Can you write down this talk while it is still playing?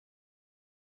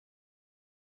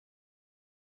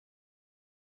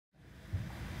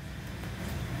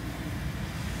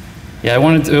Yeah, I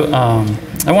wanted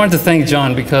to thank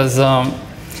John because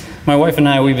my wife and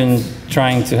I, we've been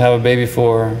trying to have a baby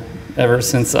ever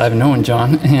since I've known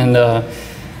John, and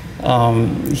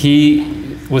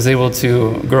he was able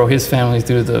to grow his family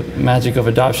through the magic of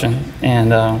adoption. And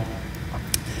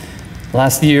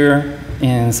last year,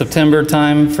 in September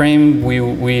time frame, we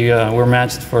were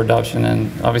matched for adoption,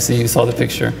 and obviously you saw the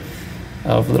picture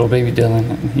of little baby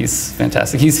Dylan. He's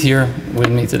fantastic. He's here with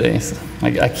me today. So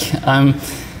I'm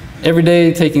every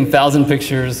day taking 1,000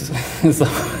 pictures. So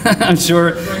I'm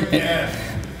sure.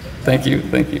 Thank you,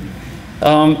 thank you.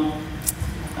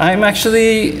 I'm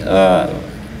actually.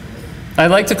 I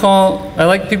like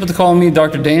people to call me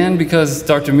Dr. Dan because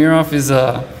Dr. Meeroff is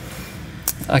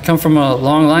I come from a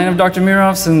long line of Dr.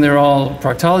 Meeroffs, and they're all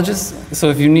proctologists.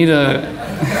 So if you need a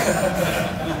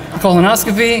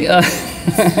colonoscopy,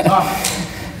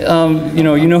 you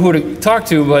know who to talk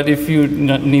to. But if you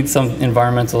need some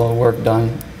environmental work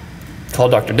done, call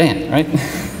Dr. Dan, right?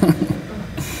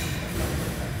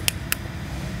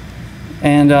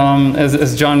 And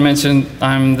as John mentioned,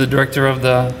 I'm the director of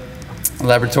the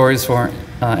laboratories for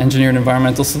engineered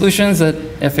environmental solutions at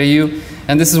FAU.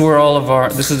 And this is where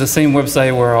this is the same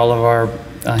website where all of our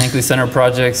Hinkley Center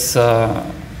projects,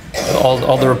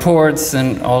 all the reports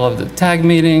and all of the tag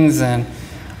meetings and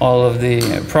all of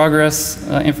the progress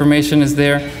information is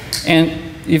there. And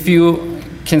if you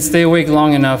can stay awake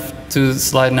long enough to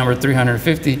slide number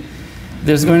 350,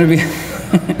 there's going to be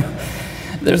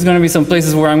there's going to be some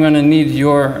places where I'm going to need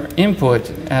your input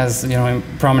as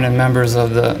prominent members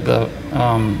of the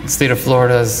state of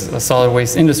Florida's solid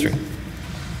waste industry.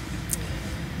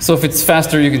 So if it's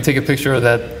faster, you can take a picture of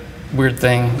that weird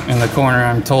thing in the corner.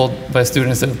 I'm told by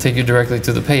students that it'll take you directly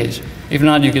to the page. If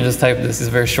not, you can just type this. It's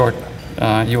a very short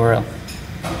URL.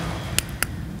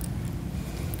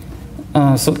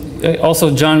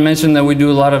 Also, John mentioned that we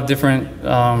do a lot of different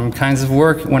kinds of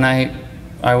work. When I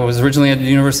was originally at the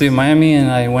University of Miami, and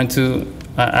I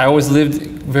always lived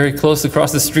very close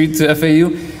across the street to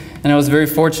FAU, and I was very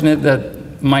fortunate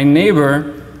that my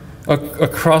neighbor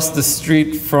across the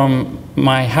street from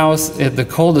my house at the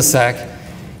cul-de-sac,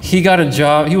 he got a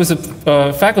job. He was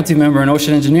a faculty member in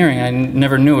ocean engineering. I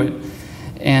never knew it.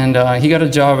 And he got a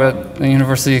job at the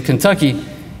University of Kentucky,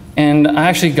 and I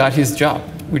actually got his job,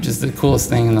 which is the coolest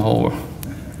thing in the whole world.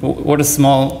 What a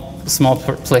small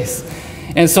place.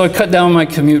 And so I cut down my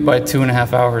commute by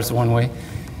 2.5 hours one way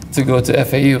to go to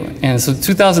FAU. And so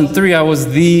 2003, I was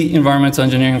the environmental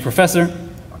engineering professor.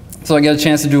 So I got a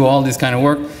chance to do all this kind of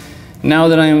work. Now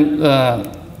that I'm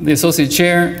the associate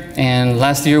chair, and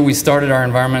last year we started our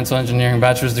environmental engineering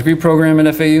bachelor's degree program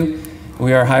at FAU.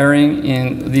 We are hiring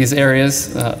in these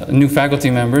areas new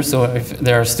faculty members. So if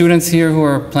there are students here who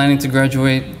are planning to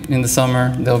graduate in the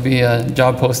summer, there'll be a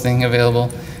job posting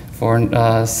available for an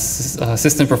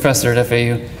assistant professor at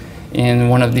FAU in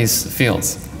one of these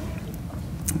fields,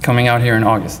 coming out here in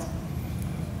August.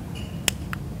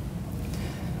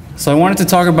 So I wanted to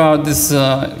talk about this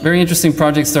very interesting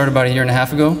project started about 1.5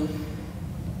 years ago.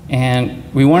 And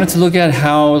we wanted to look at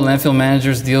how landfill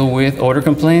managers deal with odor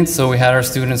complaints. So we had our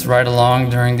students ride along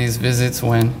during these visits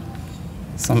when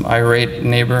some irate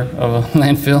neighbor of a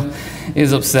landfill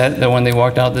is upset that when they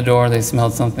walked out the door, they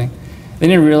smelled something. They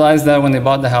didn't realize that when they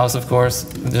bought the house, of course,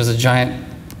 there's a giant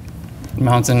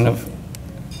mountain of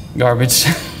garbage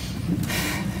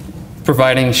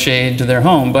providing shade to their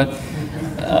home. But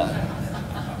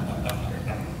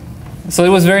so it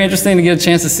was very interesting to get a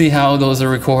chance to see how those are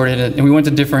recorded. And we went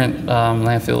to different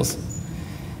landfills.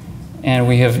 And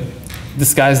we have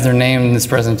disguised their name in this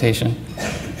presentation.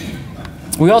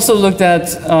 We also looked at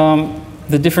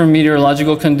the different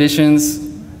meteorological conditions.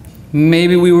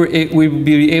 Maybe we'd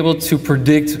be able to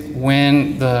predict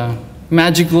when the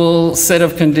magical set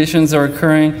of conditions are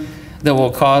occurring that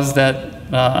will cause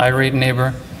that irate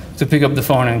neighbor to pick up the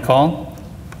phone and call.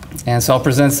 And so I'll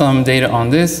present some data on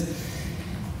this.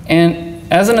 And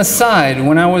as an aside,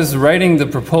 when I was writing the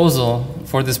proposal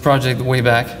for this project way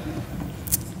back,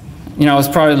 I was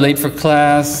probably late for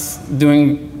class,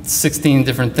 doing 16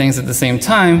 different things at the same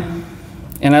time,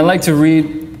 and I like to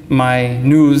read my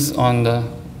news on the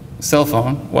cell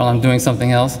phone while I'm doing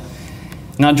something else,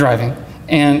 not driving.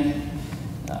 And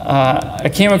I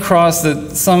came across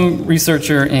that some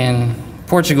researcher in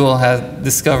Portugal had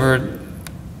discovered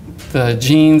the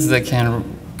genes that can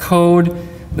code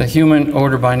the human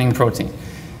odor binding protein.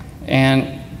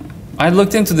 And I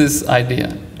looked into this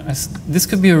idea. This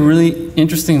could be a really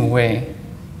interesting way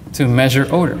to measure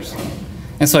odors.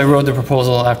 And so I wrote the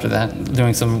proposal after that,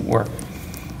 doing some work.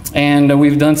 And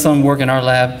we've done some work in our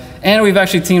lab, and we've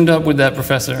actually teamed up with that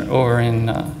professor over in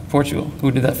Portugal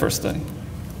who did that first study.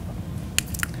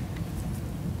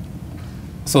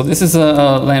 So this is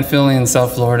a landfill in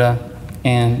South Florida,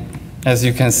 and as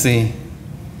you can see,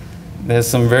 there's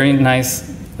some very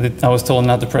nice, I was told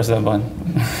not to press that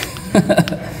button.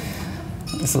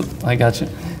 So I got you.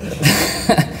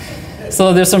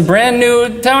 So there's some brand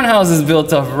new townhouses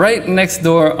built up right next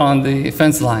door on the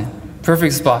fence line.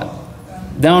 Perfect spot.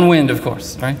 Downwind, of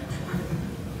course, right?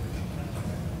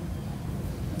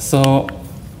 So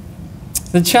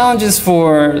the challenges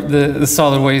for the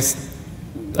solid waste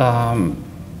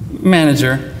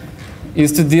manager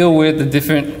is to deal with the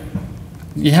different,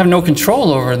 you have no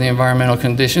control over the environmental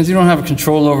conditions. You don't have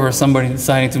control over somebody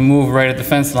deciding to move right at the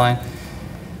fence line.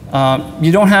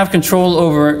 You don't have control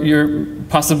over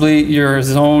possibly you're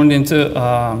zoned into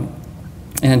an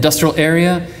industrial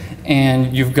area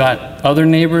and you've got other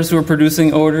neighbors who are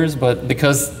producing odors, but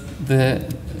because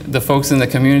the folks in the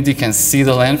community can see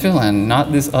the landfill and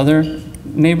not this other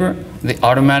neighbor, they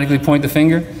automatically point the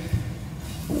finger.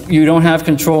 You don't have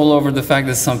control over the fact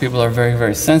that some people are very,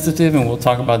 very sensitive, and we'll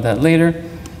talk about that later.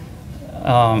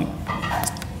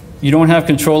 You don't have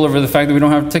control over the fact that we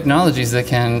don't have technologies that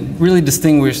can really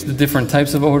distinguish the different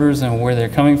types of odors and where they're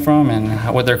coming from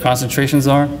and what their concentrations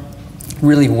are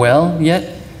really well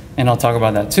yet, and I'll talk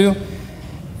about that too.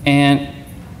 And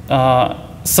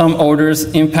some odors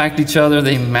impact each other,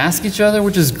 they mask each other,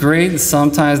 which is great.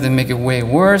 Sometimes they make it way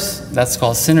worse. That's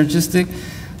called synergistic.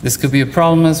 This could be a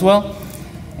problem as well.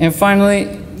 And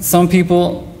finally, some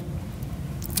people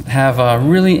have a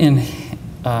really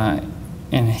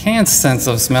enhanced sense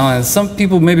of smell, and some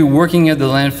people maybe working at the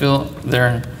landfill,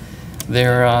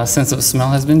 their sense of smell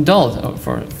has been dulled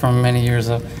from many years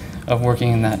of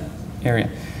working in that area.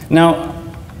 Now,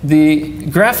 the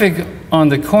graphic on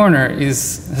the corner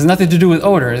has nothing to do with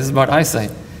odor. It's about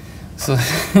eyesight. So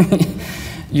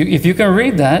if you can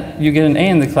read that, you get an A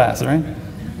in the class, right?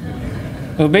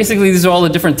 So basically, these are all the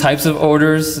different types of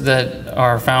odors that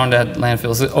are found at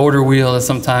landfills. The odor wheel is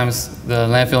sometimes the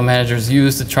landfill managers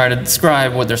use to try to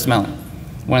describe what they're smelling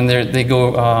when they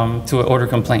go to an odor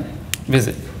complaint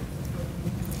visit.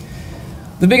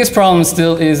 The biggest problem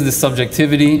still is the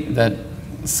subjectivity, that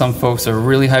some folks are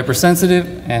really hypersensitive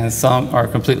and some are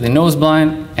completely nose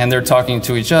blind and they're talking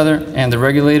to each other, and the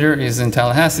regulator is in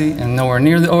Tallahassee and nowhere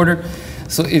near the odor.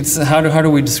 So it's how do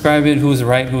we describe it, who's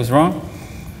right, who's wrong?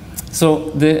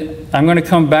 So I'm going to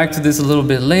come back to this a little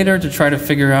bit later to try to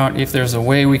figure out if there's a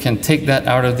way we can take that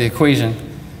out of the equation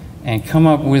and come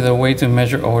up with a way to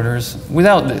measure odors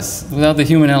without the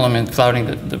human element clouding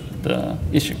the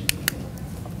issue.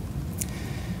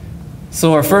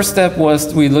 So our first step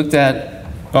was we looked at,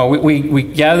 we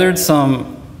gathered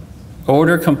some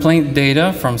odor complaint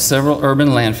data from several urban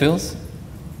landfills,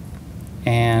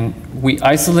 and we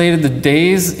isolated the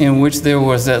days in which there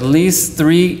was at least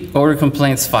 3 odor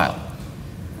complaints filed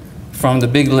from the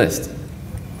big list.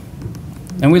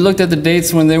 And we looked at the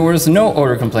dates when there was no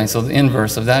odor complaints, so the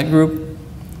inverse of that group,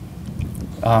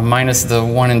 minus the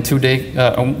 1 and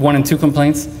 2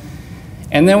 complaints.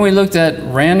 And then we looked at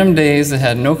random days that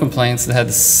had no complaints, that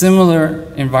had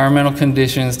similar environmental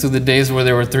conditions to the days where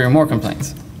there were 3 or more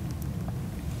complaints.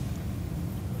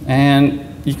 And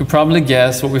you could probably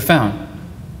guess what we found.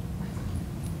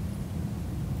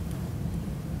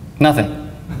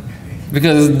 Nothing,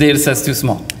 because the data set's too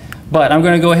small. But I'm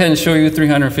going to go ahead and show you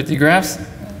 350 graphs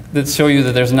that show you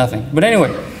that there's nothing. But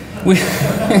anyway,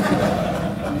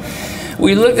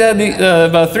 we looked at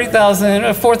about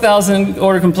 4,000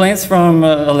 odor complaints from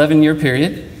an 11-year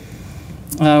period.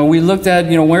 We looked at,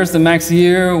 where's the max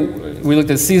year? We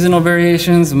looked at seasonal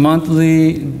variations,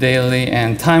 monthly, daily,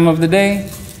 and time of the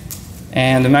day.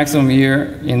 And the maximum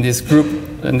year in this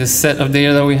group, in this set of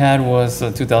data that we had, was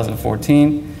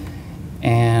 2014.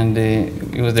 And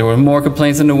there were more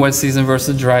complaints in the wet season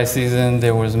versus dry season.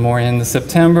 There was more in the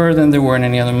September than there were in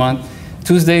any other month.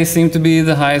 Tuesdays seemed to be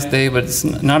the highest day, but it's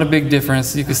not a big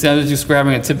difference. You can see I was just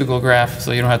grabbing a typical graph,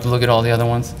 so you don't have to look at all the other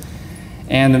ones.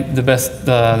 And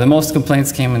the most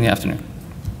complaints came in the afternoon.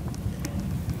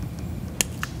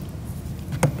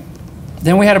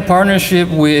 Then we had a partnership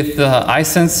with the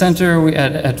iSense Center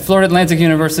at Florida Atlantic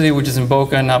University, which is in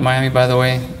Boca, not Miami, by the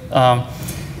way.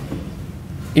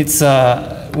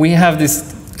 We have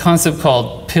this concept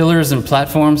called pillars and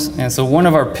platforms, and so one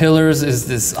of our pillars is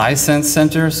this iSense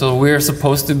Center. So we're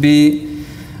supposed to be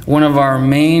one of our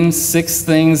main 6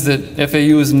 things that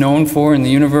FAU is known for in the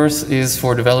universe is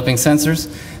for developing sensors.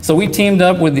 So we teamed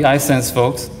up with the iSense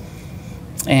folks,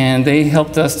 and they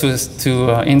helped us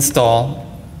to install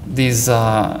these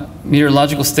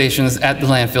meteorological stations at the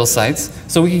landfill sites,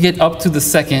 so we could get up to the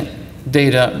second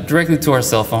data directly to our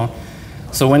cell phone.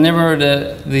 So whenever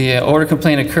the odor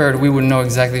complaint occurred, we would know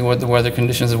exactly what the weather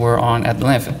conditions were on at the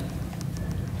landfill.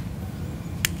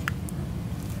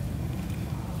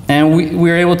 we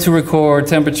were able to record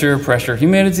temperature, pressure,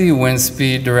 humidity, wind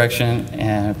speed, direction,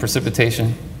 and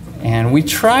precipitation. And we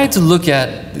tried to look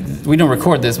at, we don't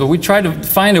record this, but we tried to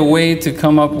find a way to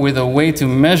come up with a way to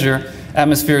measure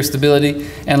atmospheric stability.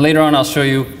 And later on, I'll show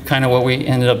you kind of what we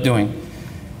ended up doing.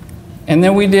 And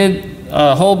then we did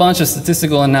a whole bunch of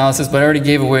statistical analysis, but I already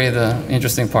gave away the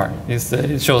interesting part.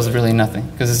 It shows really nothing,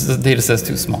 because the data set's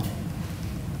too small.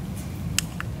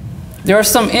 There are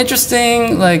some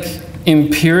interesting, like,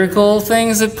 empirical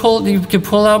things that you can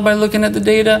pull out by looking at the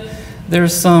data.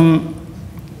 There's some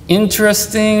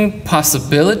interesting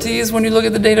possibilities when you look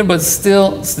at the data, but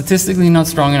still statistically not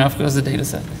strong enough because of the data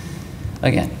set,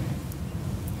 again.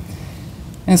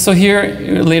 And so here,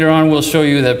 later on, we'll show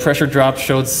you that pressure drop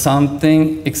showed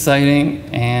something exciting,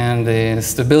 and the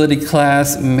stability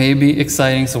class may be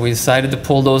exciting, so we decided to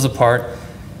pull those apart.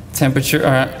 Temperature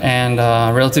and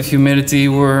relative humidity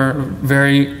were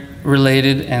very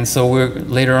related, and so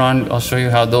later on, I'll show you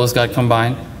how those got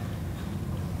combined.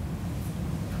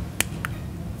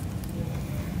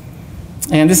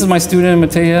 And this is my student,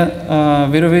 Mateja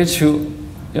Vidovic, who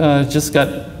just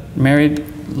got married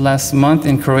last month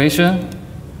in Croatia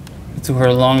to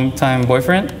her longtime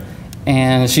boyfriend,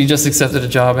 and she just accepted a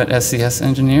job at SCS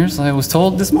Engineers, I was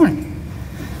told this morning.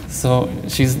 So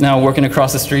she's now working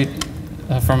across the street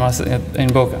from us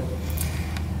in Boca.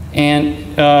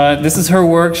 And this is her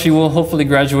work. She will hopefully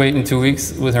graduate in 2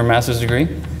 weeks with her master's degree.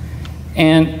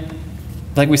 And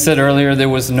like we said earlier, there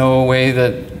was no way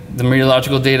that the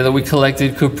meteorological data that we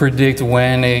collected could predict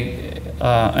when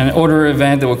an odor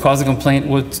event that would cause a complaint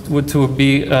would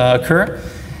occur.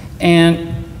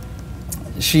 And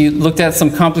she looked at some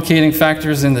complicating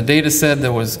factors in the data set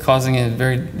that was causing it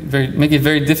make it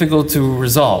very difficult to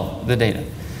resolve the data.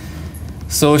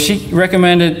 So she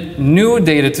recommended new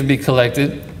data to be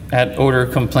collected at odor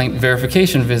complaint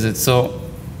verification visits. So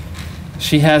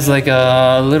she has like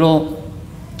a little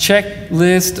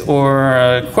checklist or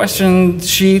a question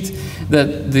sheet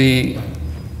that the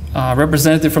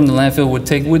representative from the landfill would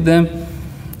take with them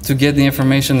to get the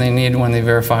information they need when they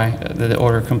verify that the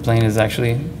odor complaint is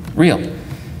actually real.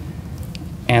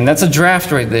 And that's a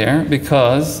draft right there,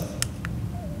 because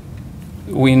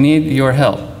we need your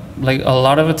help. Like a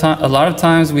lot of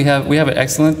times we have an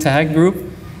excellent tag group,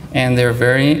 and they're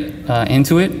very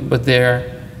into it, but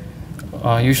they're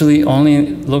usually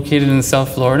only located in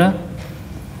South Florida.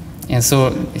 And so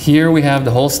here we have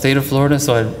the whole state of Florida,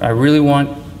 so I really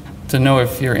want to know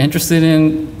if you're interested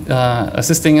in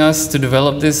assisting us to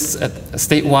develop this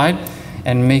statewide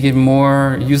and make it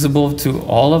more usable to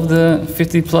all of the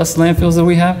 50+ landfills that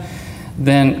we have,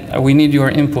 then we need your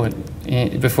input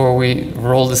before we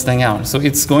roll this thing out. So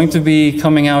it's going to be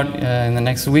coming out in the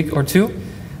next week or two.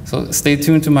 So stay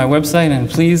tuned to my website, and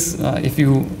please, if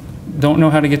you don't know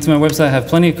how to get to my website, I have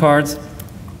plenty of cards.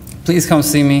 Please come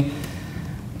see me.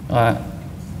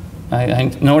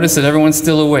 I notice that everyone's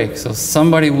still awake, so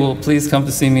somebody will please come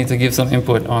to see me to give some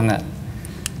input on that.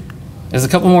 There's a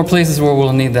couple more places where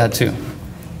we'll need that too.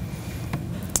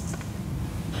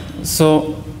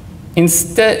 So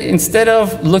instead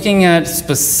of looking at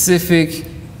specific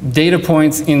data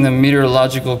points in the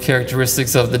meteorological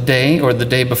characteristics of the day or the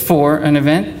day before an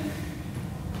event,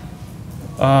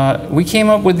 we came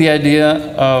up with the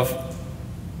idea of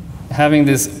having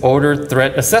this odor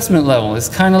threat assessment level. It's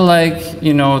kind of like,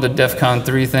 you know, the DEFCON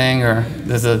 3 thing, or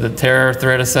there's the terror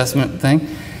threat assessment thing.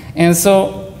 And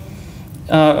so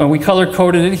we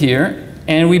color-coded it here,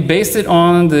 and we based it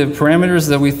on the parameters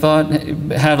that we thought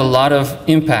had a lot of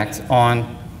impact on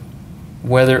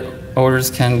whether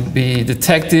odors can be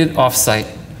detected off-site.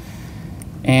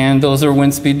 And those are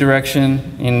wind speed,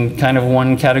 direction in kind of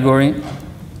one category.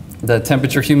 The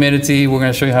temperature, humidity, we're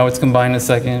going to show you how it's combined in a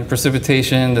second.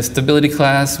 Precipitation, the stability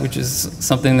class, which is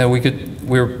something that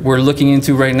we're looking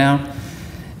into right now,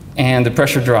 and the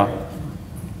pressure drop.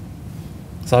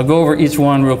 So I'll go over each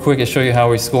one real quick and show you how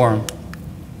we score them.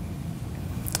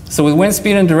 So with wind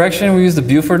speed and direction, we use the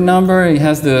Beaufort number. It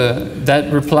has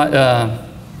that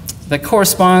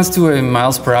corresponds to a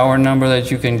miles per hour number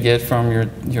that you can get from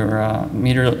your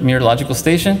meteorological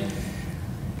station.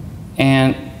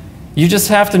 And you just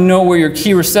have to know where your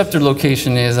key receptor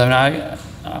location is. I mean,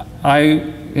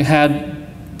 I had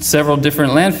several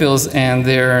different landfills, and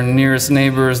their nearest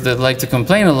neighbors that like to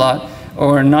complain a lot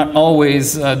or not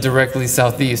always directly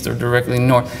southeast or directly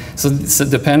north. So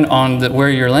depend on where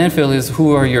your landfill is,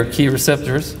 who are your key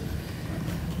receptors.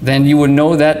 Then you would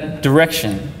know that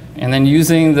direction. And then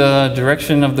using the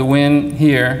direction of the wind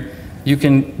here, you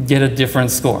can get a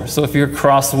different score. So if you're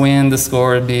crosswind, the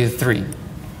score would be 3.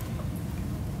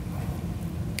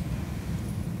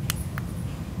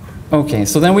 Okay,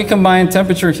 so then we combine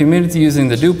temperature and humidity using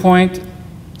the dew point.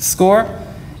 score.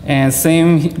 And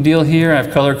same deal here,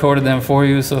 I've color coded them for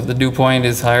you, so if the dew point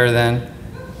is higher than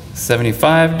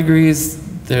 75 degrees,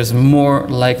 there's more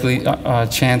likely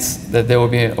chance that there will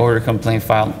be an odor complaint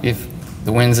filed if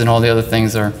the winds and all the other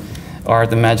things are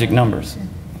the magic numbers.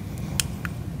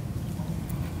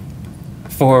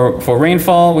 For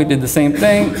rainfall, we did the same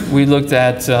thing. We looked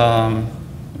at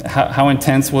how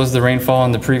intense was the rainfall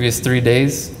in the previous 3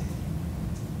 days.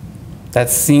 That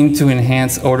seemed to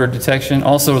enhance odor detection.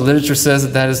 Also, literature says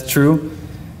that that is true.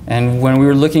 And when we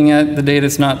were looking at the data,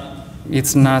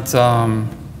 it's not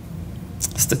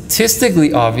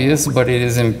statistically obvious, but it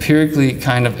is empirically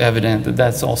kind of evident that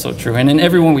that's also true. And then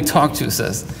everyone we talk to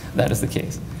says that is the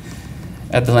case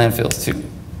at the landfills too.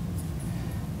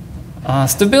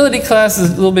 Stability class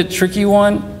is a little bit tricky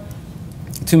one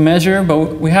to measure,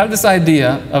 but we have this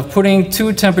idea of putting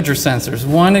 2 temperature sensors,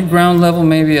 one at ground level,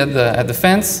 maybe at the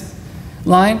fence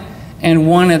line, and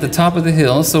one at the top of the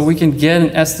hill, so we can get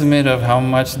an estimate of how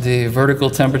much the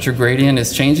vertical temperature gradient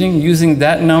is changing. Using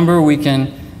that number, we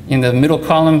can, in the middle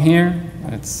column here,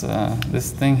 it's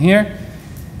this thing here,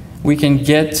 we can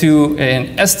get to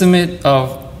an estimate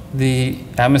of the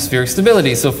atmospheric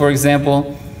stability. So for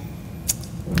example,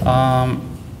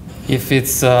 if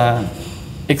it's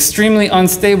extremely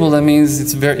unstable, that means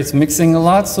it's mixing a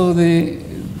lot, so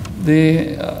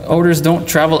the odors don't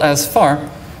travel as far.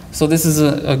 So this is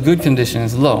a good condition,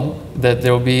 it's low, that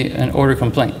there will be an odor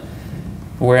complaint.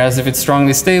 Whereas if it's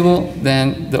strongly stable,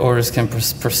 then the odors can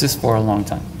persist for a long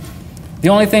time. The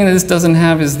only thing that this doesn't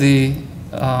have is the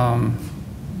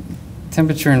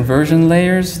temperature inversion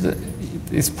layers.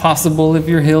 It's possible if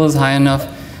your hill is high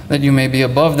enough that you may be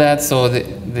above that, so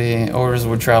the odors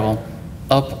would travel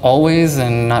up always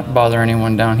and not bother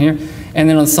anyone down here. And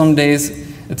then on some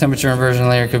days, the temperature inversion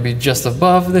layer could be just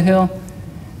above the hill,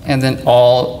 and then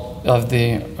all of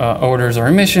the odors or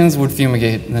emissions would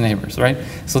fumigate the neighbors, right?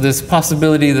 So there's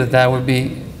possibility that that would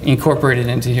be incorporated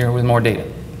into here with more data.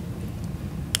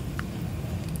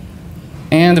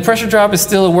 And the pressure drop is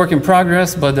still a work in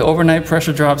progress, but the overnight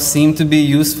pressure drops seem to be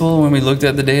useful when we looked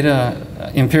at the data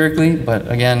empirically, but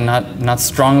again, not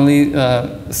strongly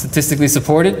statistically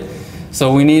supported.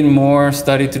 So we need more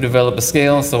study to develop a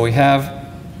scale. So we have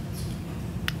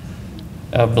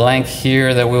a blank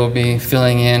here that we'll be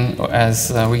filling in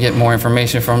as we get more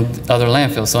information from other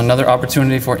landfills. So another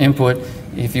opportunity for input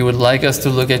if you would like us to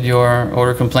look at your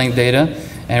odor complaint data,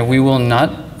 and we will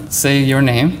not say your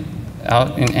name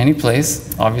out in any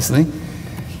place, obviously,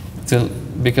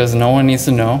 because no one needs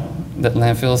to know that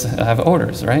landfills have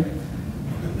odors, right?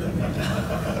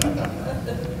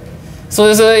 So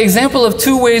there's an example of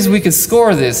 2 ways we could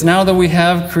score this now that we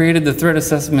have created the threat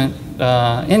assessment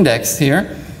index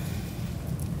here.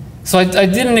 So I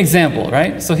did an example,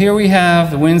 right? So here we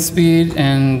have the wind speed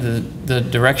and the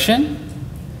direction,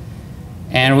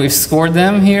 and we've scored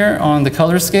them here on the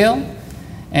color scale.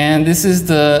 And this is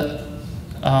the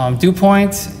dew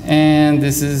point, and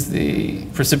this is the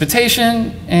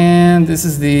precipitation, and this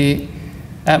is the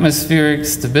atmospheric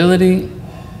stability,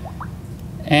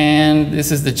 and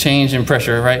this is the change in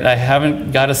pressure, right? I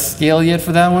haven't got a scale yet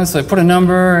for that one, so I put a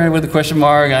number with a question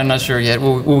mark. I'm not sure yet.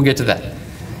 We'll get to that.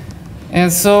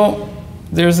 And so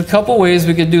there's a couple ways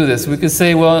we could do this. We could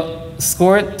say, well,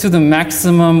 score it to the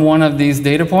maximum one of these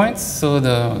data points. So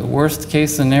the worst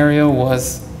case scenario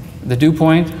was the dew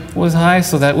point was high,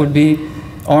 so that would be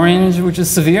orange, which is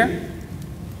severe.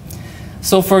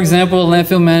 So for example, a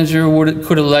landfill manager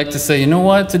could elect to say, you know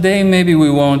what, today maybe we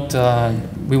won't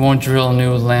drill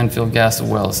new landfill gas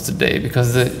wells today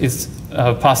because it's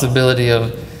a possibility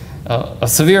of, a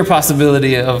severe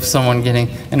possibility of someone getting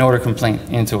an odor complaint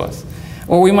into us.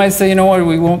 Or we might say, you know what,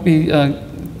 we won't be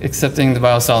accepting the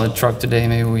biosolid truck today,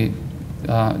 maybe we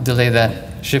delay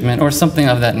that shipment or something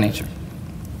of that nature.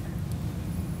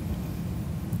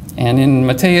 And in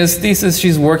Matea's thesis,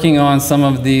 she's working on some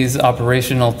of these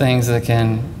operational things that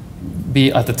can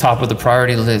be at the top of the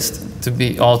priority list to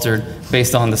be altered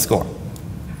based on the score.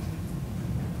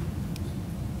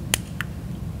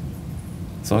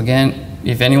 So again,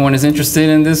 if anyone is interested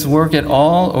in this work at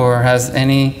all or has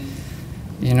any,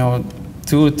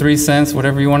 2 or 3 cents,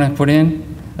 whatever you want to put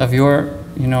in, of your,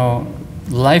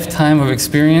 lifetime of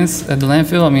experience at the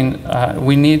landfill, I mean,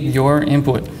 we need your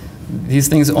input. These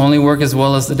things only work as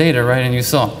well as the data, right? And you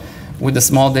saw, with the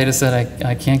small data set,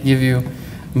 I can't give you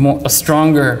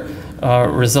stronger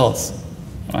results.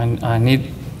 I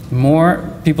need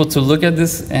more people to look at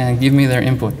this and give me their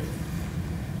input.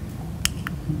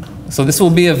 So this will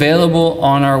be available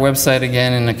on our website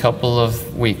again in a couple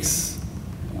of weeks.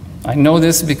 I know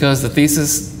this because the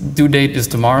thesis due date is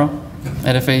tomorrow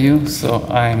at FAU, so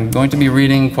I'm going to be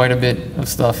reading quite a bit of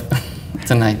stuff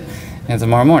tonight and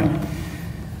tomorrow morning.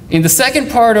 In the second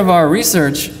part of our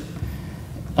research,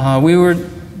 we were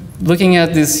looking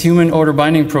at this human odor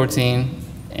binding protein,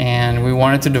 and we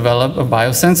wanted to develop a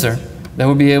biosensor that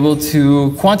would be able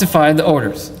to quantify the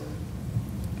odors.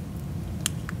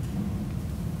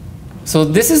 So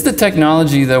this is the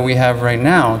technology that we have right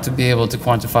now to be able to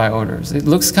quantify odors. It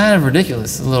looks kind of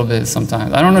ridiculous a little bit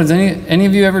sometimes. I don't know, has any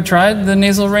of you ever tried the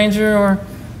Nasal Ranger, or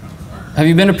have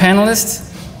you been a panelist?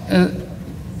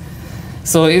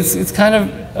 So it's kind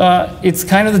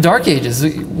of the dark ages.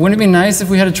 Wouldn't it be nice if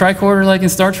we had a tricorder like in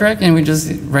Star Trek and we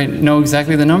just know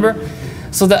exactly the number?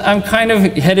 So that I'm kind of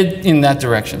headed in that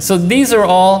direction. So these are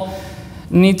all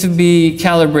need to be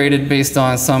calibrated based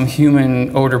on some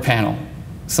human odor panel,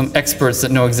 some experts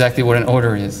that know exactly what an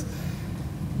odor is.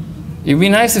 It'd be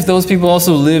nice if those people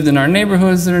also lived in our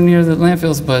neighborhoods that are near the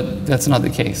landfills, but that's not the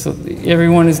case. So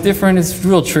everyone is different. It's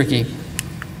real tricky.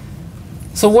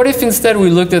 So what if instead we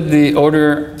looked at the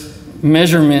odor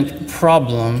measurement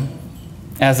problem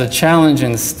as a challenge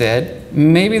instead?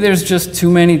 Maybe there's just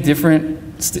too many different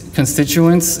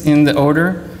constituents in the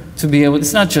odor to be able,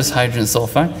 it's not just hydrogen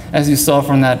sulfide, as you saw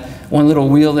from that one little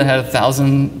wheel that had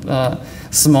 1,000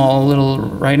 small little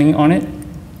writing on it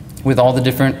with all the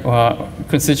different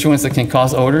constituents that can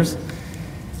cause odors.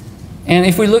 And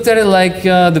if we looked at it like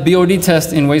the BOD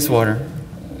test in wastewater,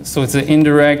 so it's an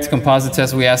indirect composite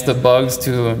test. We ask the bugs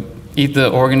to eat the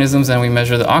organisms and we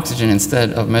measure the oxygen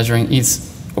instead of measuring each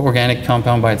organic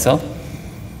compound by itself,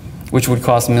 which would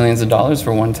cost millions of dollars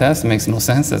for one test. It makes no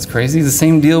sense. That's crazy. The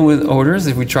same deal with odors.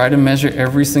 If we try to measure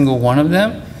every single one of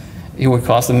them, it would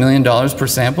cost $1 million per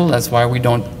sample. That's why we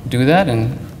don't do that,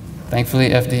 and thankfully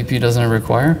FDP doesn't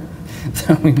require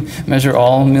that we measure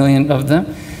all 1 million of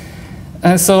them.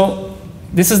 And so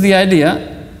this is the idea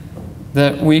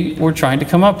that we were trying to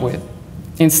come up with.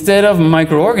 Instead of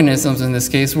microorganisms in this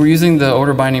case, we're using the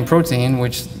odor binding protein,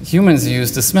 which humans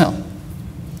use to smell.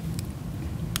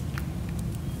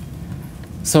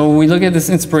 So we look at this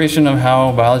inspiration of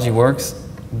how biology works.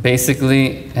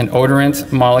 Basically, an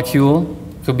odorant molecule,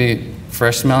 could be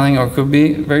fresh smelling or could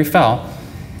be very foul,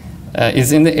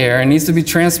 is in the air and needs to be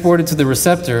transported to the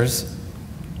receptors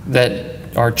that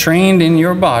are trained in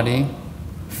your body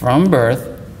from birth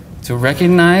to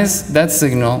recognize that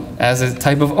signal as a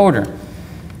type of odor.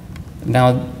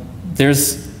 Now,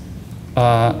 there's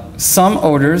some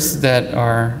odors that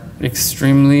are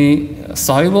extremely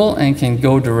soluble and can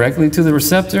go directly to the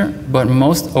receptor, but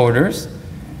most odors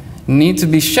need to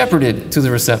be shepherded to the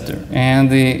receptor. And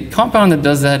the compound that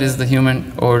does that is the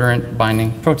human odorant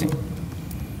binding protein.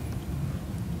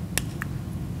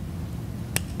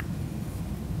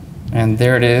 And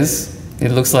there it is. It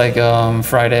looks like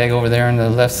fried egg over there on the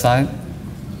left side.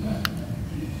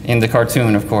 In the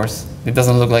cartoon, of course. It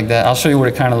doesn't look like that. I'll show you what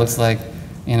it kind of looks like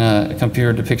in a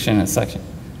computer depiction in a section.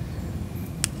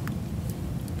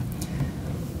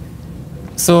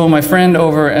 So my friend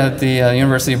over at the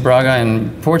University of Braga in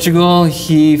Portugal,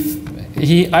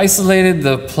 he isolated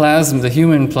the plasmid, the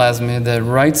human plasmid that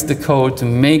writes the code to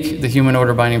make the human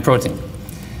odor binding protein.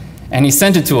 And he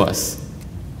sent it to us,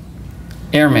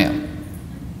 airmail.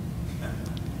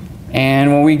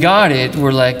 And when we got it,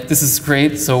 we're like, this is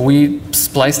great. So we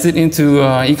spliced it into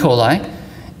E. coli,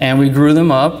 and we grew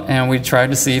them up, and we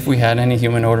tried to see if we had any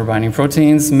human odor binding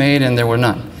proteins made, and there were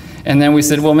none. And then we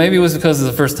said, well, maybe it was because of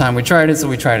the first time we tried it, so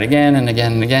we tried it again and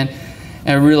again and again.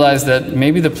 And we realized that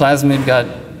maybe the plasmid got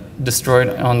destroyed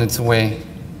on its way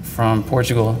from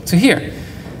Portugal to here.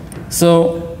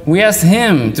 So we asked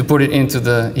him to put it into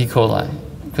the E. coli,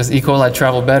 because E. coli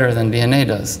travel better than DNA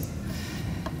does.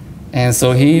 And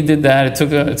so he did that.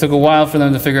 It took a while for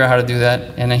them to figure out how to do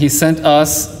that. And then he sent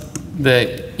us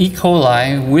the E.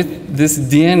 coli with this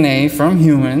DNA from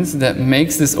humans that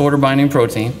makes this odor binding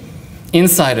protein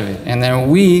inside of it. And then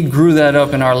we grew that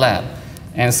up in our lab.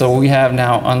 And so we have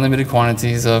now unlimited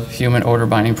quantities of human odor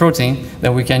binding protein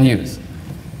that we can use.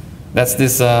 That's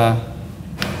this,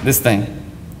 this thing.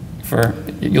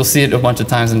 You'll see it a bunch of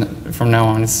times from now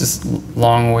on. It's just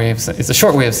long way of it's a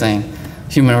short way of saying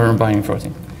human odor binding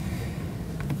protein.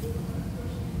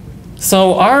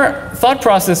 So our thought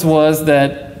process was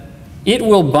that it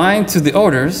will bind to the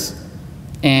odors,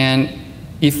 and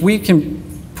if we can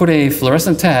put a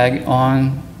fluorescent tag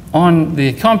on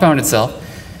the compound itself,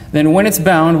 then when it's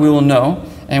bound, we will know,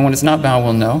 and when it's not bound,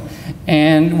 we'll know.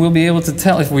 And we'll be able to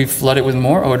tell if we flood it with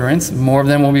more odorants, more of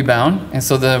them will be bound, and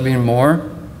so there'll be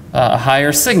more, a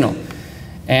higher signal.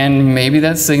 And maybe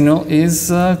that signal is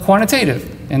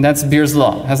quantitative, and that's Beer's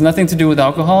law. It has nothing to do with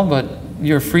alcohol, but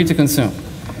you're free to consume,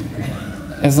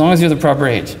 as long as you're the proper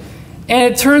age.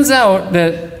 And it turns out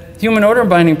that human odor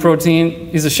binding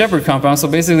protein is a shepherd compound, so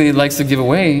basically it likes to give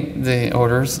away the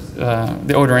odors,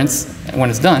 the odorants when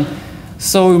it's done.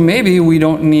 So maybe we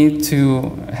don't need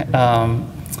to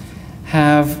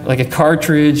have like a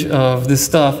cartridge of this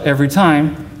stuff every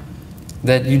time,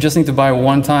 that you just need to buy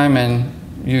one time and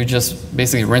you just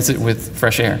basically rinse it with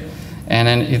fresh air, and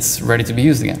then it's ready to be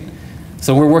used again.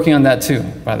 So we're working on that too,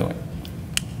 by the way.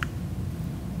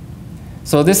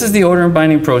 So this is the odor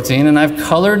binding protein, and I've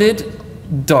colored it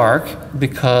dark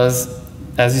because,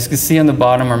 as you can see on the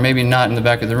bottom, or maybe not in the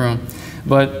back of the room,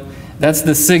 but that's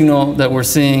the signal that we're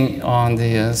seeing on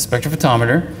the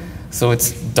spectrophotometer. So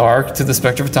it's dark to the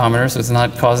spectrophotometer, so it's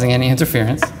not causing any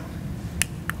interference.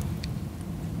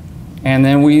 And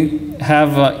then we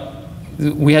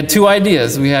had two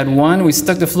ideas. We had one, we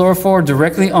stuck the fluorophore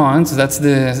directly on, so that's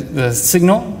the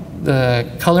signal,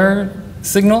 the color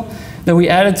signal that we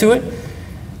added to it.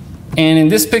 And in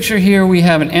this picture here, we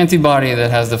have an antibody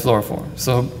that has the fluorophore.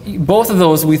 So both of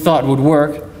those we thought would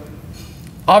work.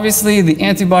 Obviously, the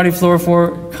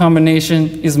antibody-fluorophore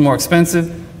combination is more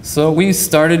expensive, so we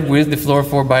started with the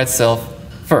fluorophore by itself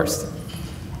first.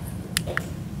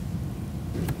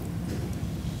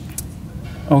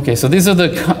 Okay, so these are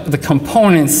the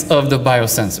components of the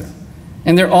biosensor.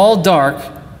 And they're all dark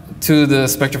to the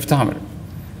spectrophotometer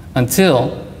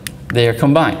until they are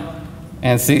combined.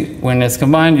 And see, when it's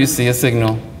combined, you see a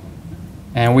signal.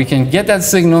 And we can get that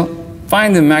signal,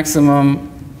 find the maximum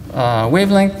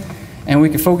wavelength, and we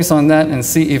can focus on that and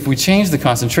see if we change the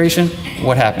concentration,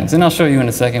 what happens. And I'll show you in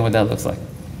a second what that looks like.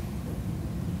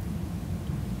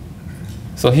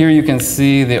 So here you can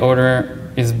see the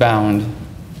odor is bound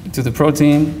to the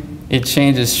protein. It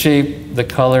changes shape, the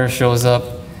color shows up.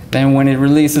 Then when it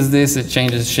releases this, it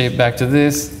changes shape back to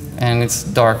this, and it's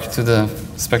dark to the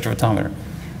spectrophotometer.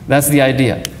 That's the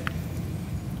idea.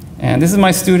 And this is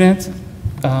my student.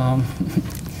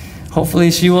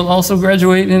 Hopefully she will also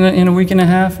graduate in a week and a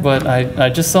half, but I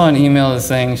just saw an email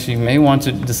saying she may want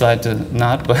to decide to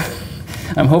not, but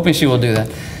I'm hoping she will do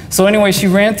that. So anyway, she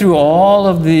ran through all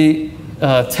of the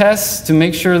tests to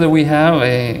make sure that we have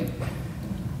a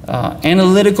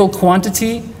analytical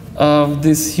quantity of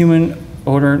this human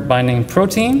odor binding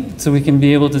protein, so we can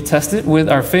be able to test it with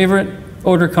our favorite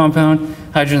odor compound,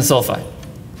 hydrogen sulfide.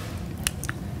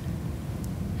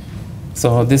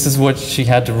 So this is what she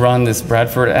had to run, this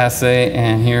Bradford assay,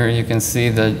 and here you can see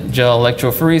the gel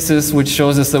electrophoresis, which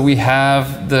shows us that we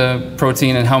have the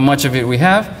protein and how much of it we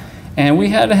have. And we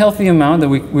had a healthy amount that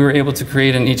we were able to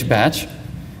create in each batch.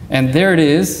 And there it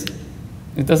is.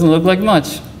 It doesn't look like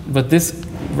much, but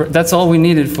that's all we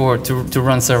needed to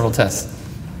run several tests.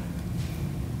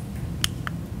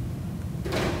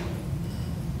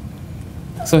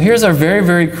 So here's our very,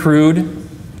 very crude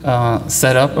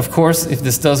setup. Of course, if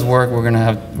this does work, we're going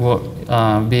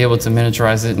to be able to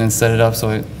miniaturize it and set it up so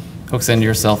it hooks into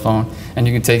your cell phone, and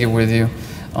you can take it with you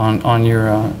on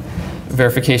your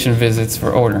verification visits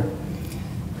for odor.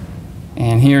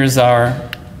 And here's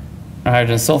our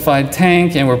hydrogen sulfide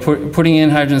tank, and we're putting in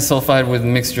hydrogen sulfide with a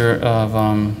mixture of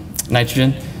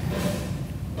nitrogen.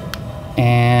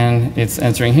 And it's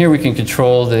entering here. We can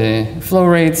control the flow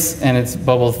rates, and it's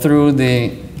bubbled through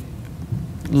the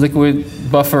liquid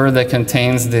buffer that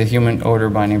contains the human odor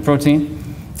binding protein,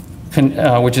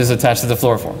 which is attached to the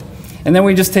fluorophore. And then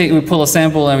we pull a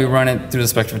sample and we run it through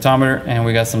the spectrophotometer, and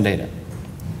we got some data.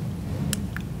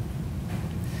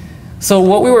 So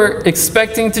what we were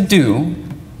expecting to do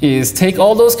is take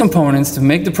all those components to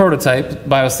make the prototype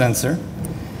biosensor.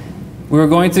 We were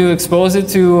going to expose it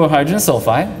to hydrogen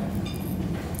sulfide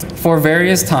for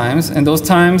various times, and those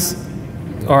times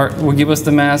will give us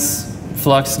the mass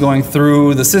flux going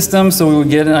through the system, so we would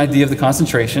get an idea of the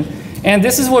concentration. And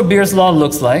this is what Beer's law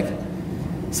looks like.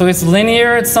 So it's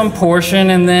linear at some portion,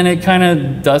 and then it kind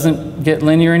of doesn't get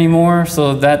linear anymore.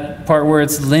 So that part where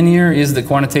it's linear is the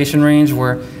quantitation range,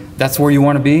 where that's where you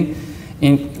want to be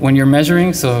when you're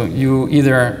measuring. So you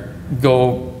either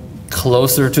go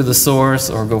closer to the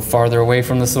source or go farther away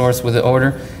from the source with the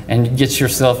odor, and get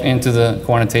yourself into the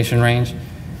quantitation range.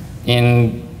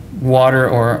 In water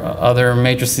or other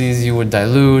matrices, you would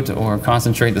dilute or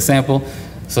concentrate the sample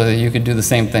so that you could do the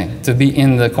same thing, to be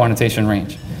in the quantitation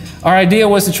range. Our idea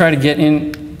was to try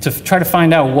to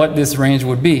find out what this range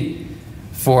would be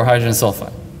for hydrogen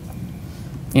sulfide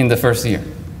in the first year.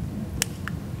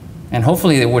 And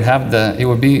hopefully it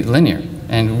would be linear,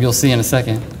 and you'll see in a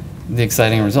second the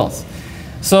exciting results.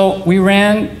 So we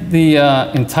ran the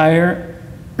entire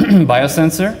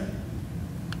biosensor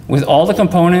with all the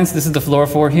components. This is the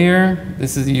fluorophore here.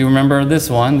 You remember this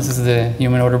one. This is the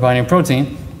human odor binding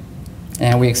protein.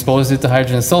 And we exposed it to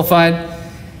hydrogen sulfide.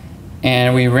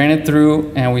 And we ran it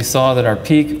through, and we saw that our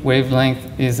peak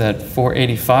wavelength is at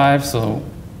 485. So,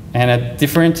 and at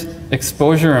different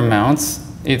exposure amounts,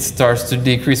 it starts to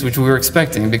decrease, which we were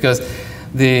expecting, because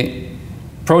the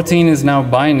protein is now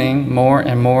binding more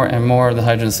and more and more of the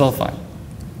hydrogen sulfide.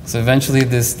 So eventually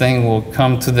this thing will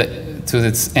come to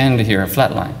its end here, a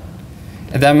flat line.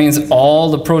 And that means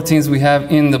all the proteins we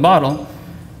have in the bottle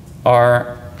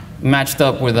are matched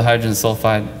up with the hydrogen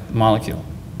sulfide molecule.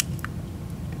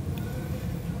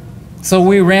 So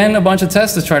we ran a bunch of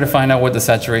tests to try to find out what the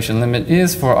saturation limit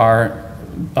is for our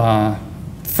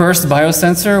first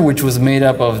biosensor, which was made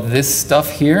up of this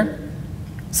stuff here.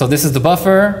 So this is the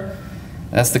buffer.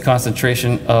 That's the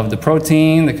concentration of the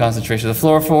protein, the concentration of the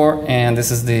fluorophore, and this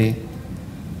is the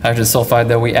hydrogen sulfide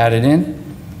that we added in.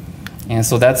 And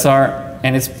so that's our,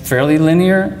 and it's fairly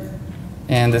linear,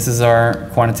 and this is our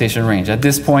quantitation range. At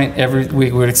this point,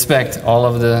 we would expect all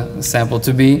of the sample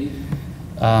to be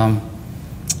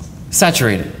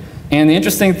saturated. And the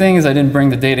interesting thing is, I didn't bring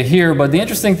the data here, but the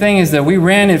interesting thing is that we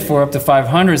ran it for up to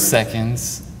 500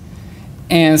 seconds,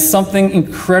 and something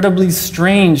incredibly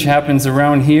strange happens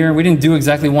around here. We didn't do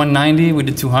exactly 190, we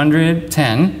did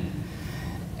 210,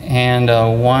 and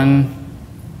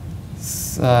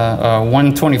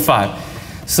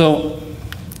 125. So,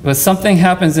 but something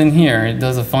happens in here. It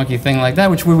does a funky thing like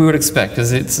that, which we would expect,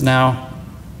 because it's now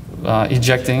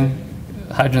ejecting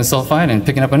hydrogen sulfide and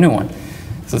picking up a new one.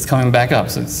 So it's coming back up.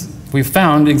 So we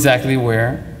found exactly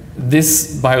where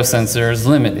this biosensor's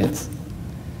limit is.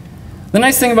 The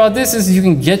nice thing about this is you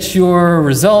can get your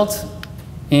result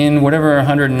in whatever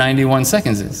 191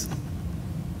 seconds is,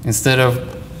 instead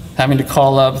of having to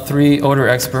call up 3 odor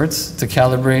experts to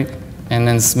calibrate and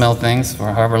then smell things for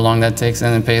however long that takes,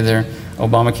 and then pay their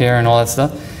Obamacare and all that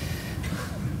stuff.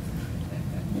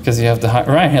 Because you have to,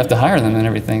 you have to hire them and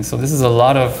everything. So this is a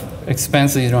lot of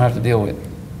expense that you don't have to deal with.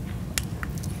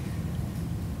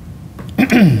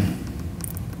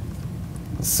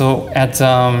 So at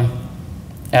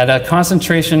a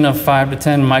concentration of 5 to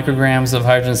 10 micrograms of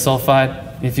hydrogen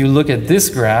sulfide, if you look at this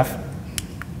graph,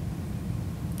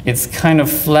 it's kind of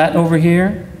flat over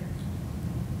here,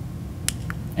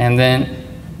 and then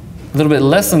a little bit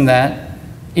less than that,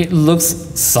 it looks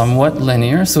somewhat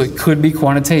linear, so it could be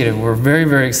quantitative. We're very,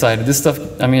 very excited. This stuff,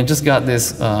 I mean, I just got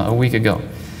this a week ago.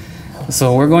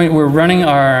 So we're running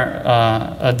our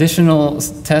additional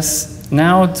tests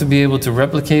now to be able to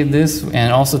replicate this,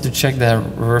 and also to check that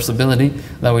reversibility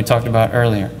that we talked about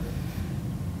earlier.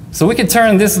 So we could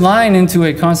turn this line into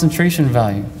a concentration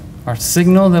value. Our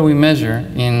signal that we measure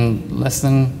in less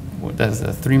than, what is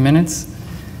that, 3 minutes,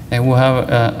 and we'll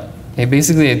have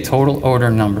basically a total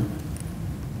odor number.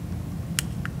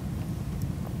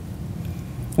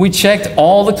 We checked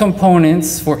all the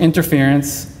components for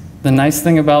interference. The nice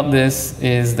thing about this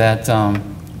is that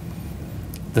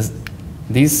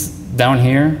these down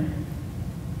here,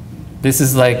 this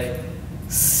is like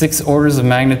 6 orders of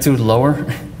magnitude lower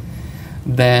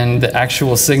than the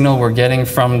actual signal we're getting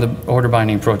from the odor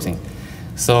binding protein.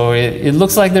 So it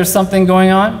looks like there's something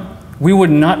going on. We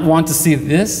would not want to see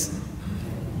this.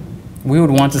 We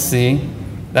would want to see,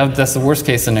 that's the worst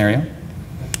case scenario.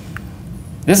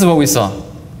 This is what we saw.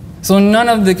 So none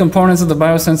of the components of the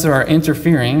biosensor are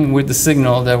interfering with the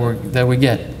signal that we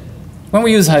get when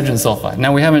we use hydrogen sulfide.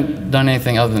 Now, we haven't done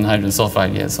anything other than hydrogen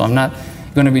sulfide yet, so I'm not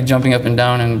going to be jumping up and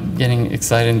down and getting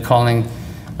excited and calling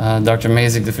Dr.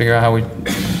 Mazik to figure out how we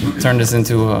turn this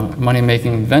into a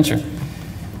money-making venture.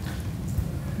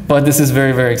 But this is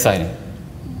very, very exciting.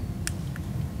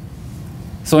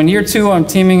 So in year 2, I'm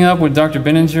teaming up with Dr.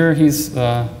 Binninger. He's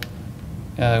a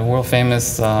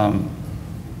world-famous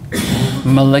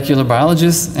molecular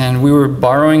biologist, and we were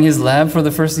borrowing his lab for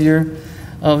the first year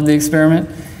of the experiment.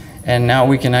 And now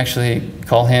we can actually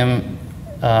call him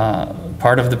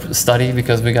part of the study,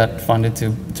 because we got funded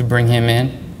to bring him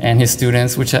in and his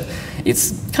students, which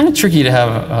it's kind of tricky to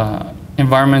have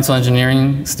environmental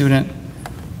engineering student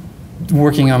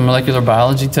working on molecular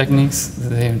biology techniques.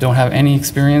 They don't have any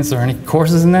experience or any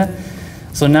courses in that.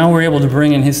 So now we're able to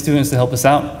bring in his students to help us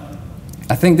out.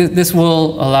 I think that this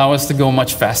will allow us to go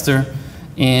much faster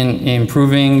in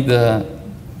improving the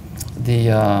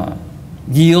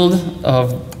yield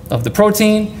of the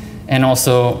protein, and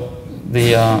also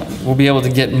we'll be able to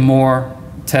get more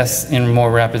tests in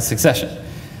more rapid succession.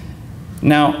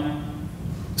 Now,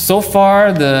 so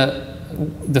far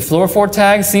the fluorophore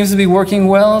tag seems to be working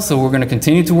well, so we're going to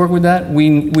continue to work with that.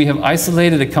 We have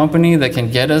isolated a company that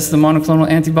can get us the monoclonal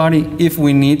antibody if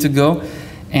we need to go,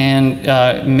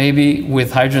 and maybe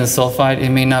with hydrogen sulfide it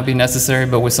may not be necessary,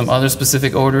 but with some other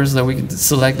specific odors that we could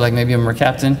select, like maybe a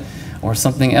mercaptan or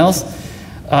something else,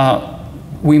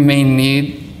 we may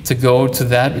need to go to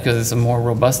that because it's a more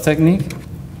robust technique.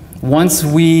 Once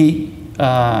we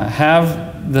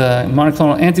have the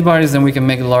monoclonal antibodies, then we can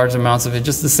make large amounts of it,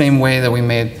 just the same way that we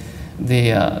made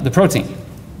the protein.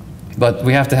 But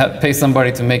we have to pay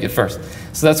somebody to make it first.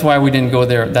 So that's why we didn't go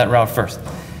that route first.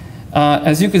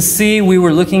 As you can see, we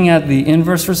were looking at the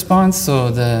inverse response.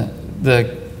 So the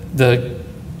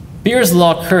Beer's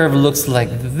law curve looks like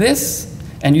this,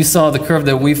 and you saw the curve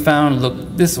that we found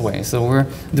look this way. So we're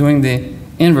doing the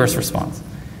inverse response.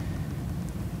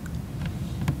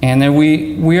 And then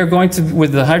we are going to,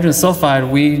 with the hydrogen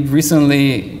sulfide, we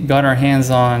recently got our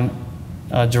hands on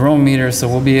gerometers, so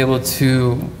we'll be able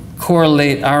to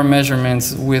correlate our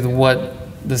measurements with what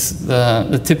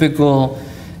the typical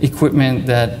equipment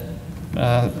that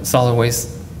solid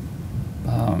waste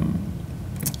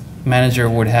manager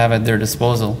would have at their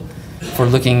disposal for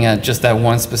looking at just that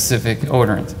one specific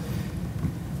odorant.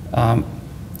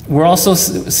 We're also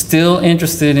still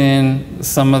interested in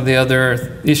some of the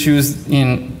other issues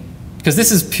because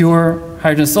this is pure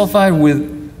hydrogen sulfide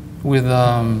with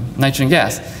nitrogen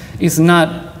gas. It's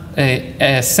not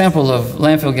a sample of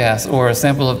landfill gas or a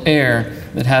sample of air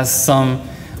that has some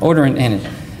odorant in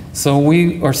it. So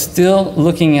we are still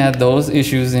looking at those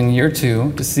issues in year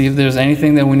 2 to see if there's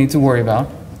anything that we need to worry about,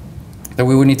 that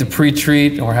we would need to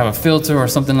pre-treat or have a filter or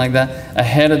something like that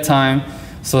ahead of time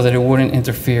so that it wouldn't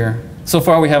interfere. So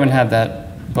far we haven't had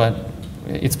that, but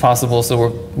it's possible, so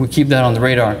we keep that on the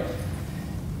radar.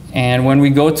 And when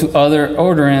we go to other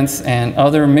odorants and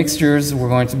other mixtures, we're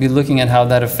going to be looking at how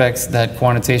that affects that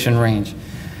quantitation range,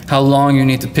 how long you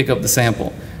need to pick up the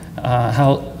sample,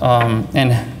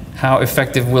 and how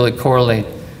effective will it correlate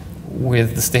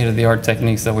with the state-of-the-art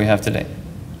techniques that we have today.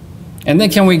 And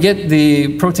then can we get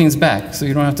the proteins back so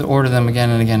you don't have to order them again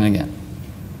and again and again.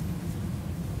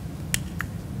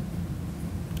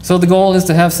 So the goal is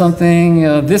to have something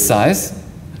this size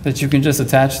that you can just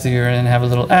attach to and have a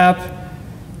little app.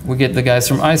 We get the guys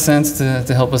from iSense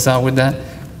to help us out with that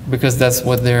because that's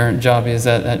what their job is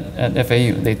at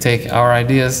FAU. They take our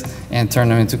ideas and turn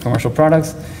them into commercial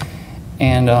products.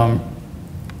 And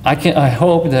I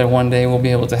hope that one day we'll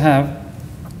be able to have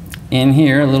in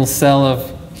here a little cell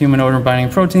of human odor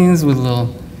binding proteins with a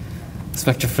little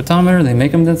spectrophotometer. They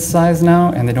make them that size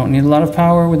now, and they don't need a lot of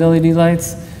power with LED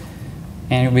lights.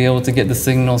 And you'll be able to get the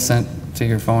signal sent to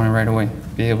your phone right away.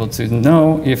 Be able to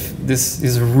know if this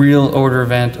is a real odor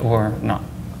event or not.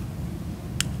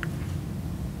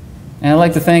 And I'd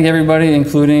like to thank everybody,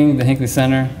 including the Hinkley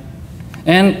Center,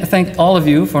 and thank all of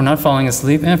you for not falling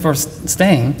asleep and for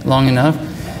staying long enough.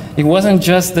 It wasn't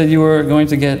just that you were going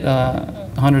to get a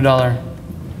 $100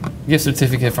 gift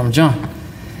certificate from John,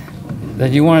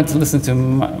 that you wanted to listen to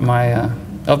my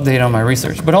update on my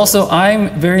research. But also,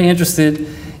 I'm very interested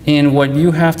in what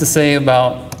you have to say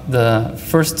about the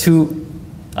first 2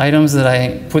 items that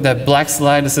I put that black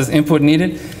slide that says input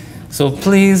needed. So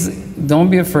please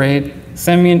don't be afraid.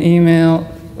 Send me an email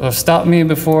or stop me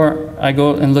before I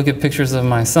go and look at pictures of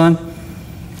my son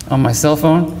on my cell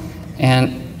phone,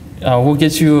 and we'll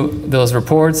get you those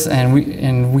reports, and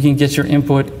we can get your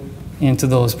input into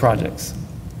those projects.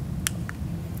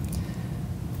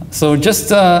 So just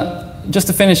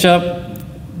to finish up,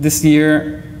 this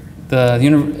year the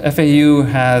FAU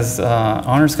has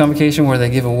honors convocation where they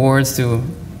give awards to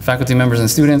faculty members and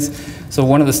students. So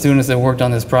one of the students that worked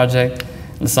on this project,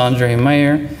 Lysandre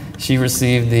Meyer, she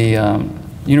received the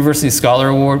University Scholar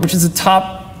Award, which is a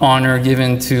top honor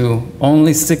given to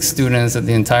only 6 students at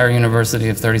the entire university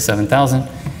of 37,000.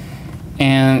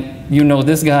 And you know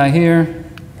this guy here,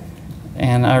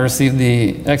 and I received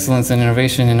the Excellence in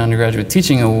Innovation in Undergraduate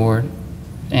Teaching Award.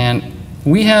 And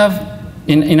we have,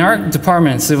 in our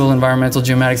department, Civil Environmental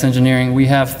Geomatics Engineering, we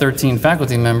have 13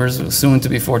 faculty members, soon to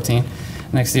be 14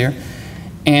 next year.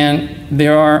 And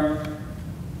there are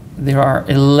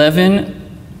 11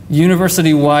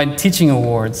 university-wide teaching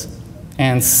awards,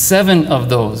 and 7 of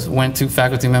those went to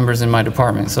faculty members in my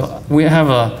department. So we have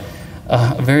a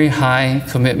very high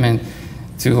commitment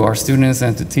to our students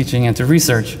and to teaching and to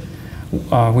research.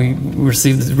 We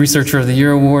received the Researcher of the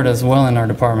Year award as well in our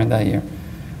department that year.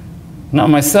 Not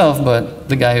myself, but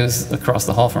the guy who's across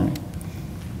the hall from me.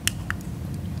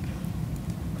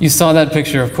 You saw that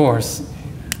picture, of course,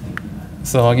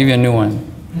 so I'll give you a new one.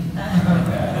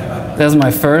 That's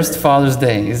my first Father's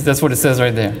Day. That's what it says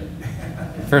right there.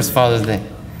 First Father's Day.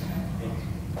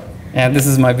 And this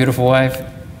is my beautiful wife.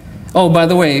 Oh, by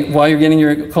the way, while you're getting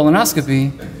your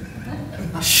colonoscopy,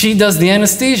 she does the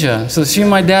anesthesia. So she and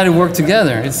my dad work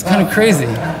together. It's kind of crazy.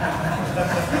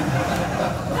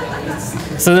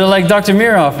 So they're like Dr.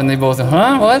 Meeroff, and they both,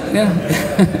 huh, what? Yeah.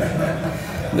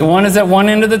 The one is at one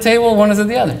end of the table, one is at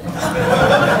the other.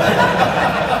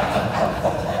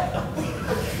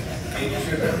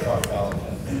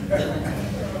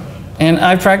 And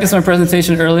I practiced my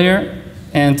presentation earlier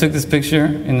and took this picture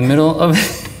in the middle of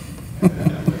it.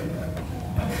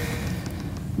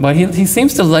 But he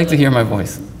seems to like to hear my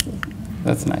voice.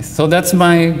 That's nice. So that's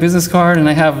my business card, and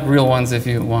I have real ones if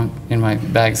you want in my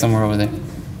bag somewhere over there,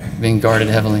 being guarded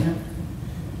heavily.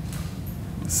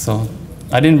 So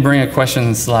I didn't bring a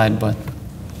question slide, but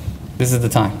this is the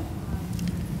time.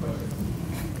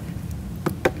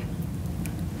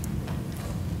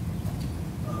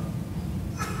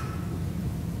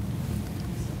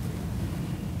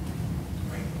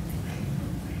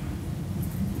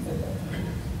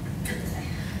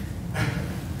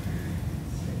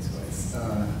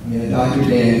 Dr.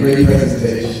 Dan, great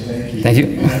presentation. Thank you. Thank you.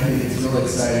 I think it's a really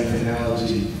exciting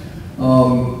technology.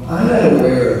 I'm not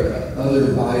aware of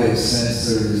other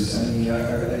biosensors. I mean,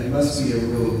 it must be a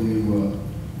real new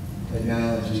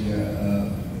technology.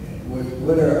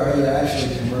 Are there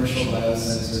actually commercial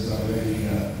biosensors already?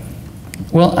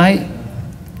 Well,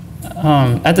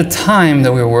 at the time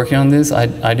that we were working on this,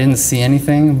 I didn't see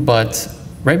anything, but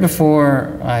right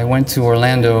before I went to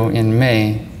Orlando in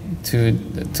May, to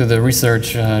the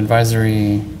research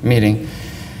advisory meeting,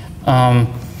 I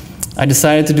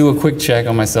decided to do a quick check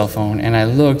on my cell phone, and I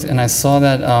looked and I saw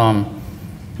that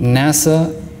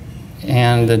NASA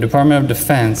and the Department of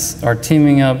Defense are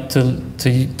teaming up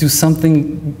to do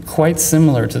something quite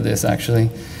similar to this,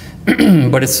 actually.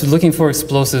 But it's looking for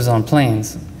explosives on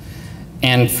planes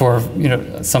and for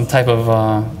some type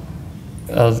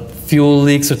of fuel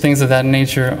leaks or things of that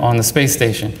nature on the space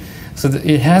station. So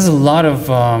it has a lot of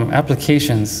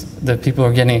applications that people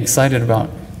are getting excited about.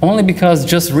 Only because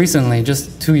just recently,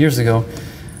 just 2 years ago,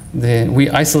 we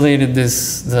isolated the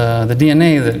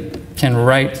DNA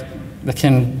that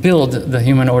can build the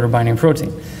human odor binding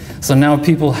protein. So now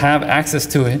people have access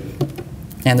to it,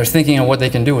 and they're thinking of what they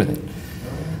can do with it.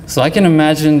 So I can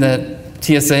imagine that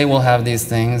TSA will have these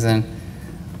things, and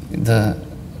the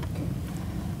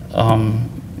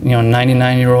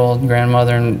 99-year-old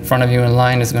grandmother in front of you in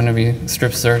line is going to be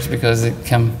strip searched because it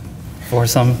came for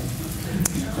some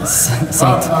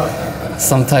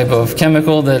type of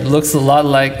chemical that looks a lot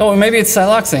like, oh, maybe it's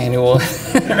siloxane.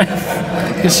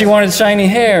 Because she wanted shiny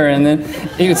hair, and then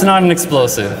it's not an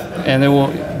explosive, and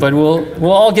but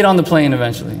we'll all get on the plane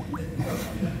eventually.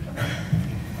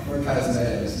 Or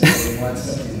cosmetics. They want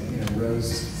something,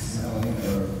 rose smelling,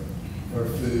 or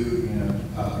food,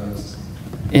 pot roast.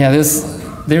 Yeah, there's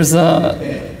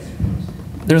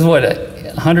what,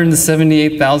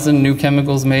 178,000 new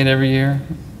chemicals made every year,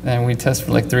 and we test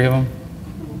for like 3 of them.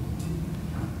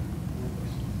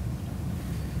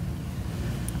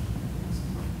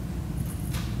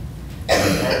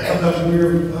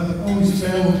 I've always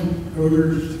found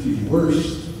odors to be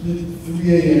worse at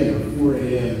 3 a.m. or 4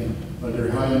 a.m.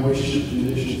 under high moisture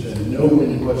conditions and no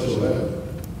wind whatsoever.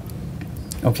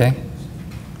 Okay.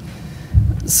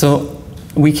 So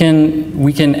we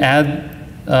can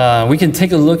add, we can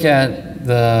take a look at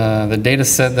the data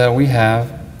set that we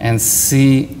have and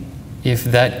see if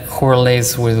that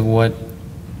correlates with what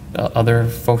other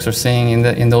folks are seeing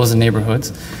in those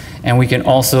neighborhoods. And we can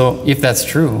also, if that's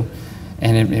true,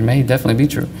 and it may definitely be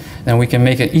true, then we can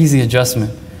make an easy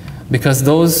adjustment. Because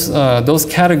those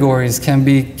categories can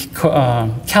be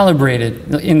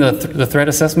calibrated in the threat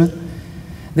assessment.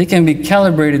 They can be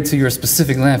calibrated to your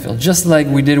specific landfill, just like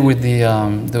we did with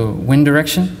the wind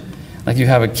direction. Like you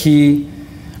have a key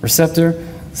receptor,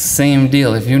 same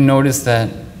deal. If you notice that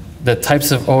the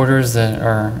types of odors that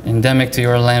are endemic to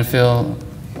your landfill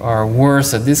are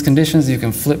worse at these conditions, you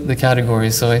can flip the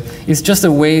categories. So it's just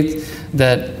a way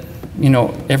that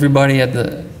everybody at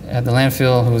the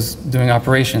landfill who's doing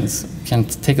operations can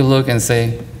take a look and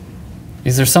say,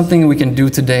 is there something we can do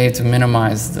today to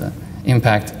minimize the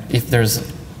impact if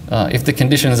the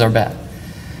conditions are bad?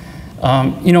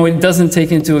 It doesn't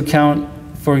take into account,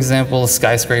 for example,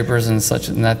 skyscrapers and such,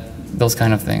 and those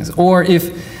kind of things. Or if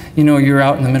you're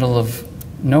out in the middle of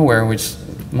nowhere, which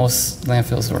most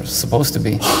landfills are supposed to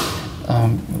be,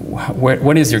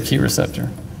 what is your key receptor,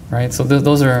 right? So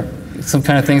those are some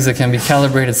kind of things that can be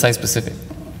calibrated site-specific.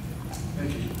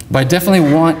 But I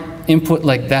definitely want input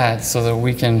like that so that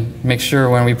we can make sure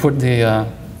when we put the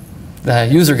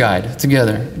user guide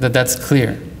together that that's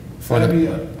clear for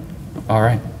the. All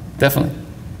right, definitely.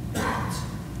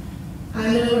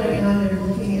 I know right now they're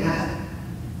looking at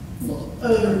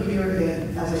odor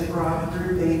period as a broad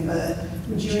grouping, but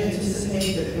would you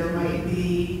anticipate that there might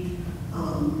be,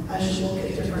 as you look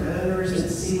at different odors and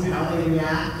see how they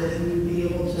react, that you would be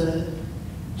able to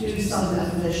do some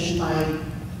definition by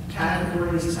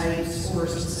categories, types, or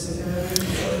specific odors?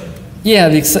 Yeah,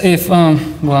 if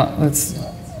well, let's.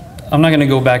 I'm not going to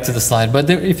go back to the slide, but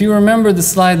if you remember the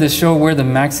slide that showed where the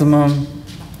maximum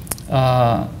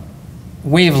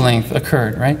wavelength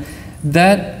occurred, right?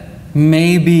 That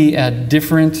may be at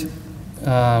different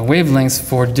wavelengths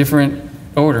for different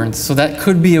odorants. So that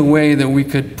could be a way that we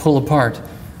could pull apart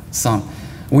some.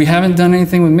 We haven't done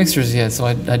anything with mixtures yet, so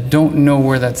I don't know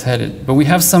where that's headed. But we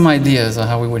have some ideas of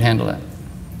how we would handle that.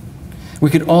 We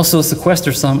could also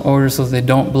sequester some odors so they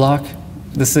don't block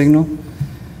the signal.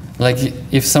 Like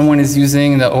if someone is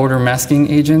using the odor masking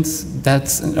agents,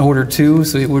 that's an odor too,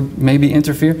 so it would maybe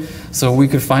interfere. So we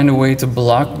could find a way to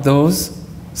block those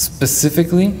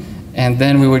specifically, and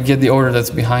then we would get the odor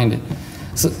that's behind it.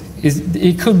 So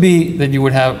it could be that you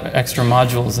would have extra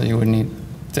modules that you would need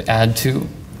to add to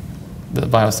the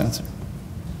biosensor.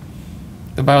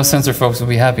 The biosensor folks will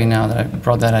be happy now that I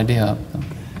brought that idea up,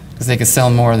 because they can sell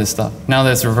more of this stuff. Now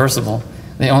that it's reversible,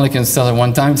 they only can sell it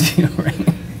one time to you, right?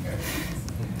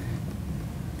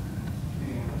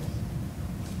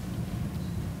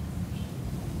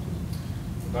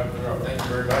 Dr. Meeroff, thank you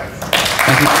very much.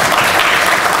 Thank you.